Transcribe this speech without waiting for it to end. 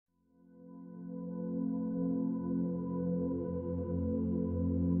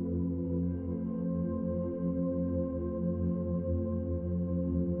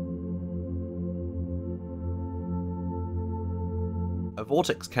A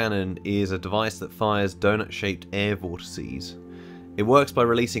vortex cannon is a device that fires donut-shaped air vortices. It works by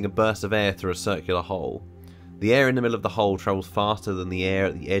releasing a burst of air through a circular hole. The air in the middle of the hole travels faster than the air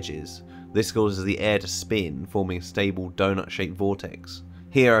at the edges. This causes the air to spin, forming a stable donut-shaped vortex.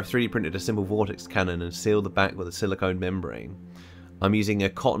 Here I've 3D printed a simple vortex cannon and sealed the back with a silicone membrane. I'm using a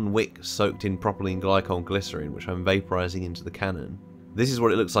cotton wick soaked in propylene glycol glycerin, which I'm vaporizing into the cannon. This is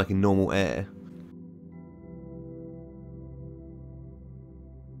what it looks like in normal air.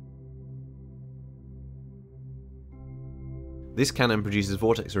 This cannon produces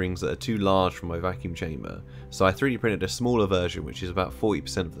vortex rings that are too large for my vacuum chamber, so I 3D printed a smaller version which is about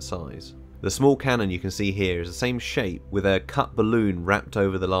 40% of the size. The small cannon you can see here is the same shape with a cut balloon wrapped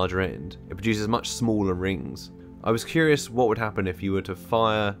over the larger end. It produces much smaller rings. I was curious what would happen if you were to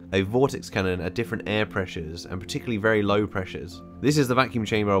fire a vortex cannon at different air pressures and particularly very low pressures. This is the vacuum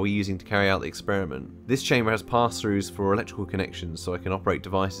chamber I'll be using to carry out the experiment. This chamber has pass-throughs for electrical connections so I can operate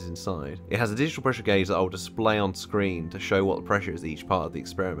devices inside. It has a digital pressure gauge that I'll display on screen to show what the pressure is at each part of the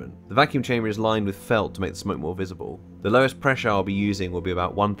experiment. The vacuum chamber is lined with felt to make the smoke more visible. The lowest pressure I'll be using will be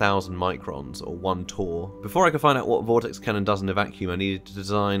about 1000 microns or 1 torr. Before I could find out what a vortex cannon does in a vacuum, I needed to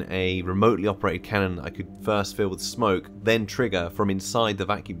design a remotely operated cannon that I could first fill with smoke, then trigger from inside the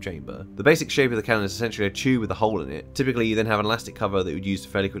vacuum chamber. The basic shape of the cannon is essentially a tube with a hole in it. Typically you then have an elastic cover that you would use to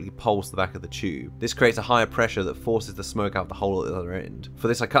fairly quickly pulse the back of the tube. This creates a higher pressure that forces the smoke out the hole at the other end. For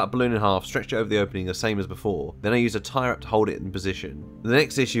this I cut a balloon in half, stretched it over the opening the same as before, then I used a tie wrap to hold it in position. The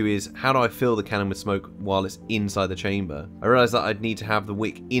next issue is how do I fill the cannon with smoke while it's inside the chamber? I realised that I'd need to have the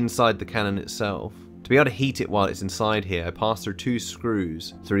wick inside the cannon itself. To be able to heat it while it's inside here, I passed through 2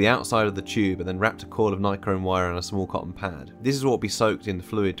 screws through the outside of the tube and then wrapped a coil of nichrome wire on a small cotton pad. This is what will be soaked in the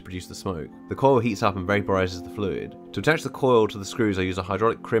fluid to produce the smoke. The coil heats up and vaporizes the fluid. To attach the coil to the screws, I used a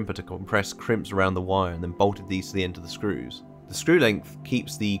hydraulic crimper to compress crimps around the wire and then bolted these to the end of the screws. The screw length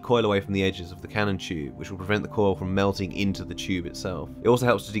keeps the coil away from the edges of the cannon tube, which will prevent the coil from melting into the tube itself. It also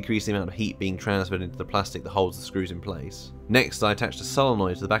helps to decrease the amount of heat being transferred into the plastic that holds the screws in place. Next, I attached a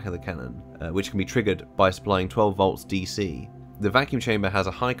solenoid to the back of the cannon, which can be triggered by supplying 12 volts DC. The vacuum chamber has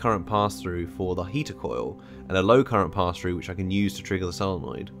a high current pass-through for the heater coil, and a low current pass-through which I can use to trigger the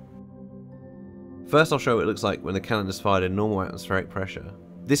solenoid. First I'll show what it looks like when the cannon is fired at normal atmospheric pressure.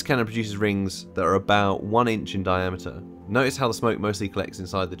 This cannon produces rings that are about 1 inch in diameter. Notice how the smoke mostly collects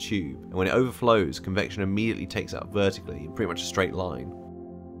inside the tube, and when it overflows, convection immediately takes it up vertically in pretty much a straight line.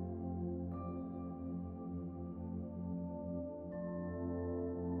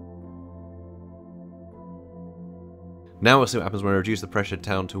 Now we'll see what happens when I reduce the pressure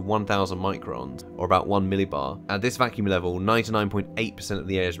down to 1000 microns, or about 1 millibar. At this vacuum level, 99.8% of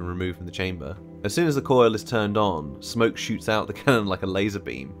the air has been removed from the chamber. As soon as the coil is turned on, smoke shoots out the cannon like a laser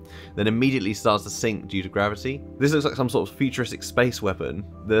beam, then immediately starts to sink due to gravity. This looks like some sort of futuristic space weapon.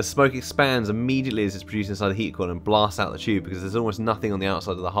 The smoke expands immediately as it's produced inside the heat coil and blasts out the tube because there's almost nothing on the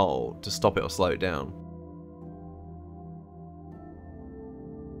outside of the hole to stop it or slow it down.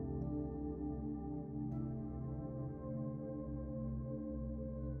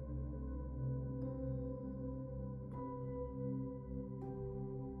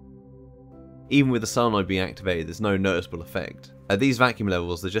 Even with the solenoid being activated, there's no noticeable effect. At these vacuum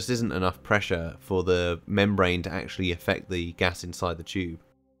levels, there just isn't enough pressure for the membrane to actually affect the gas inside the tube.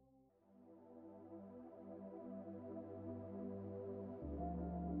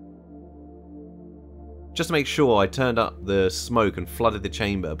 Just to make sure, I turned up the smoke and flooded the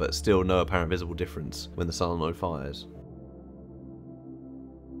chamber, but still no apparent visible difference when the solenoid fires.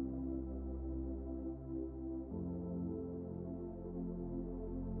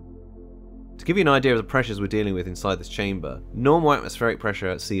 To give you an idea of the pressures we're dealing with inside this chamber, normal atmospheric pressure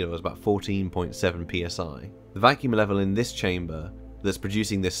at sea level is about 14.7 psi. The vacuum level in this chamber that's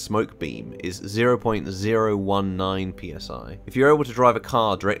producing this smoke beam is 0.019 psi. If you're able to drive a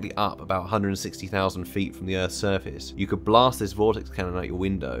car directly up about 160,000 feet from the Earth's surface, you could blast this vortex cannon out your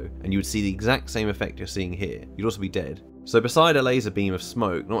window and you would see the exact same effect you're seeing here. You'd also be dead. So beside a laser beam of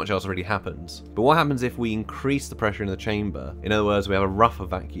smoke, not much else really happens. But what happens if we increase the pressure in the chamber? In other words, we have a rougher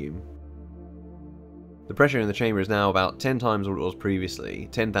vacuum. The pressure in the chamber is now about 10 times what it was previously,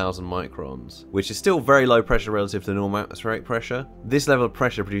 10,000 microns, which is still very low pressure relative to normal atmospheric pressure. This level of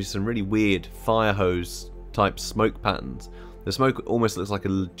pressure produces some really weird fire hose type smoke patterns. The smoke almost looks like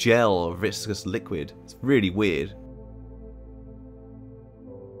a gel or viscous liquid. It's really weird.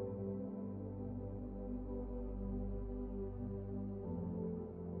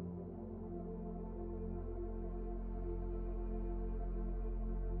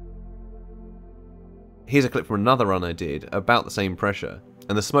 Here's a clip from another run I did, about the same pressure,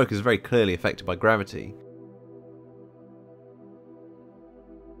 and the smoke is very clearly affected by gravity.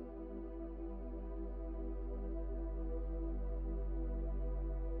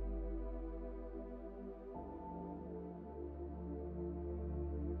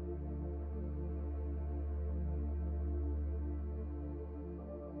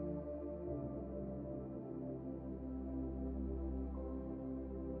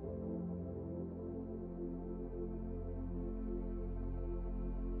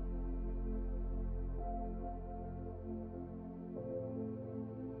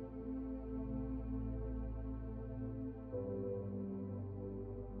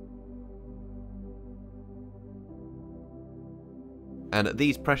 And at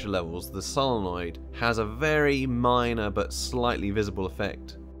these pressure levels, the solenoid has a very minor but slightly visible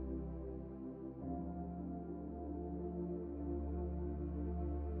effect.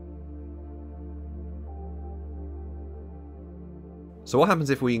 So what happens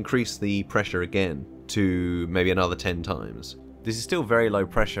if we increase the pressure again to maybe another 10 times? This is still very low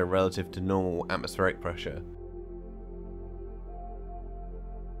pressure relative to normal atmospheric pressure.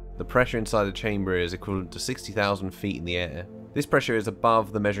 The pressure inside the chamber is equivalent to 60,000 feet in the air. This pressure is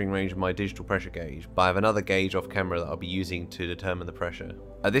above the measuring range of my digital pressure gauge, but I have another gauge off camera that I'll be using to determine the pressure.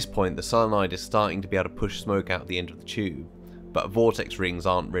 At this point, the solenoid is starting to be able to push smoke out the end of the tube, but vortex rings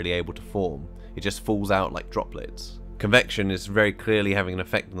aren't really able to form. It just falls out like droplets. Convection is very clearly having an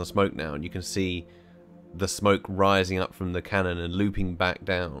effect on the smoke now, and you can see the smoke rising up from the cannon and looping back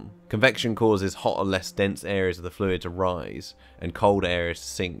down. Convection causes hotter, less dense areas of the fluid to rise and cold areas to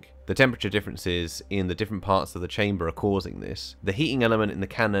sink. The temperature differences in the different parts of the chamber are causing this. The heating element in the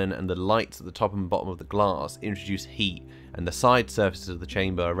cannon and the lights at the top and bottom of the glass introduce heat, and the side surfaces of the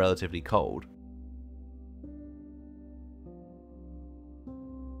chamber are relatively cold.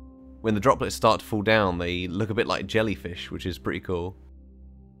 When the droplets start to fall down, they look a bit like jellyfish, which is pretty cool.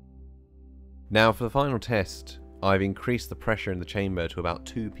 Now for the final test, I've increased the pressure in the chamber to about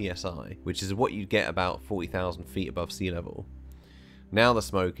 2 psi, which is what you'd get about 40,000 feet above sea level. Now the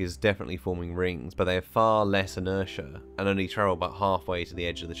smoke is definitely forming rings, but they have far less inertia and only travel about halfway to the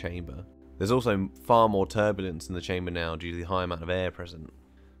edge of the chamber. There's also far more turbulence in the chamber now due to the high amount of air present.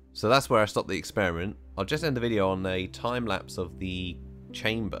 So that's where I stopped the experiment. I'll just end the video on a time lapse of the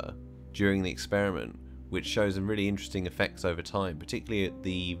chamber during the experiment, which shows some really interesting effects over time, particularly at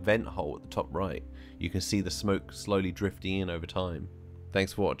the vent hole at the top right. You can see the smoke slowly drifting in over time.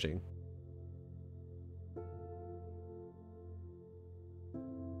 Thanks for watching.